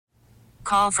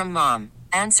call from mom.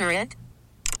 Answer it.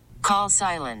 Call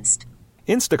silenced.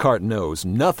 Instacart knows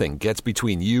nothing gets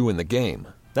between you and the game.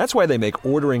 That's why they make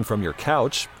ordering from your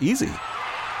couch easy.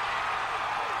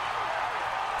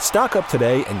 Stock up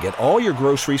today and get all your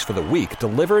groceries for the week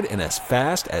delivered in as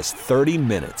fast as 30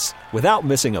 minutes without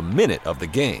missing a minute of the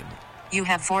game. You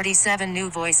have 47 new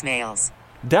voicemails.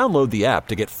 Download the app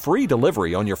to get free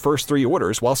delivery on your first 3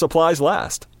 orders while supplies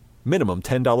last. Minimum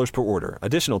 $10 per order.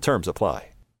 Additional terms apply.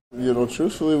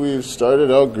 Truthfully, we've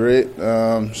started out great.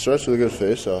 Starts with a good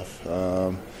face-off.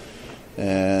 I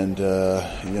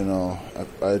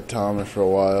had Thomas for a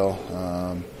while.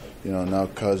 Now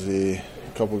Cuzzy,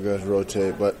 a couple of guys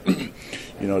rotate. But,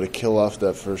 to kill off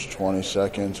that first 20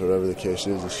 seconds, whatever the case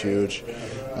is huge.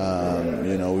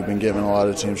 We've been giving a lot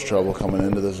of teams trouble coming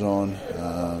into the zone,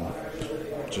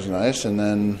 which is nice. And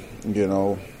then,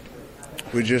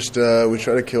 we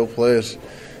try to kill plays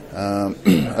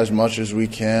as much as we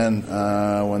can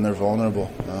when they're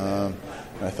vulnerable. I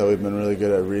thought we've been really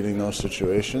good at reading those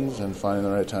situations and finding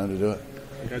the right time to do it.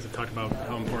 You guys have talked about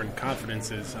how important confidence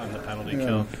is on the penalty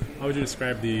kill. How would you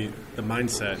describe the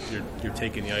mindset you're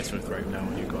taking the ice with right now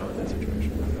when you go out in that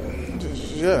situation?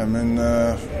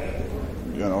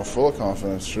 Full of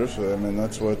confidence, truthfully.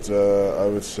 that's what I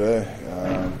would say.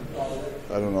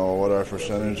 I don't know what our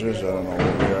percentage is. I don't know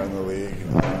where we are in the league.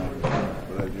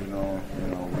 But I do know,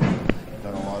 we've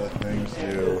done a lot of things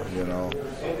to,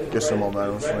 get some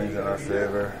momentum swings in our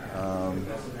favor,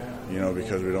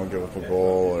 because we don't give up a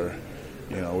goal or,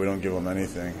 we don't give them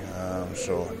anything.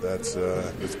 So that's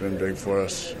it's been big for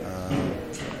us.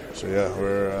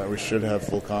 We should have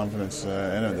full confidence in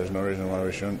it. There's no reason why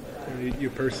we shouldn't. You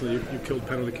personally, you killed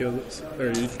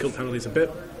penalties a bit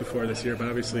before this year, but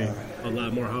obviously a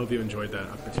lot more. How have you enjoyed that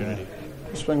opportunity?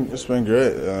 Yeah. It's been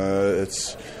great.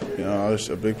 It's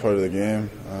a big part of the game,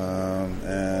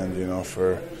 and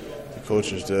for the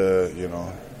coaches to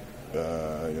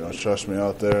trust me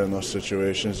out there in those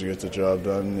situations to get the job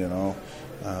done.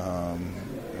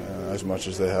 As much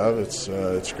as they have, it's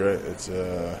great. It's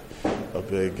a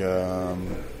big, a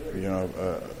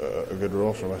good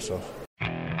role for myself.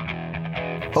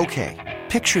 Okay,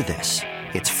 picture this.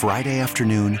 It's Friday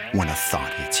afternoon when a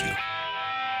thought hits you.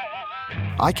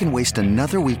 I can waste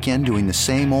another weekend doing the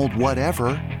same old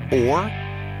whatever, or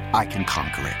I can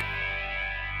conquer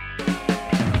it.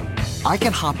 I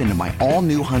can hop into my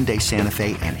all-new Hyundai Santa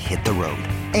Fe and hit the road.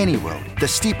 Any road. The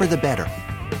steeper, the better.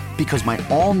 Because my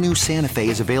all-new Santa Fe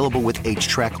is available with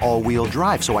H-Track all-wheel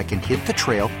drive, so I can hit the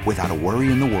trail without a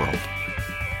worry in the world.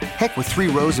 Heck, with 3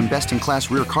 rows and best-in-class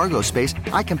rear cargo space,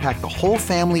 I can pack the whole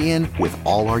family in with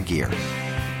all our gear.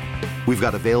 We've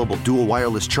got available dual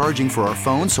wireless charging for our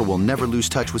phones, so we'll never lose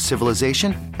touch with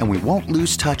civilization, and we won't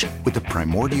lose touch with the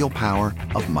primordial power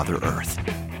of Mother Earth.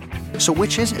 So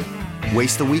which is it?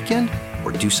 Waste the weekend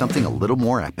or do something a little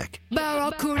more epic?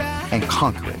 And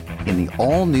conquer it in the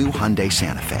all-new Hyundai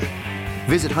Santa Fe.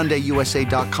 Visit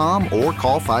HyundaiUSA.com or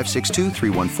call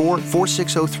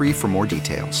 562-314-4603 for more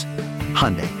details.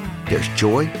 Hyundai, there's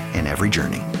joy in every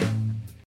journey.